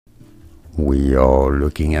We are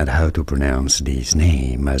looking at how to pronounce this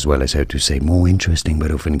name, as well as how to say more interesting but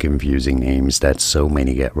often confusing names that so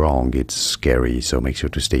many get wrong. It's scary, so make sure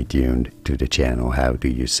to stay tuned to the channel. How do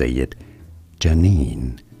you say it?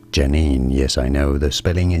 Janine. Janine, yes, I know the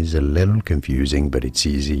spelling is a little confusing, but it's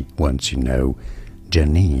easy once you know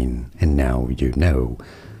Janine, and now you know.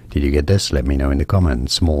 Did you get this? Let me know in the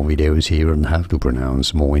comments. More videos here on how to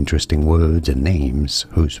pronounce more interesting words and names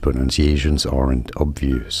whose pronunciations aren't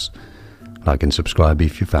obvious. Like and subscribe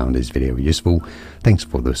if you found this video useful. Thanks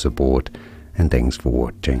for the support, and thanks for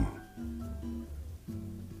watching.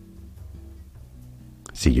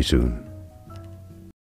 See you soon.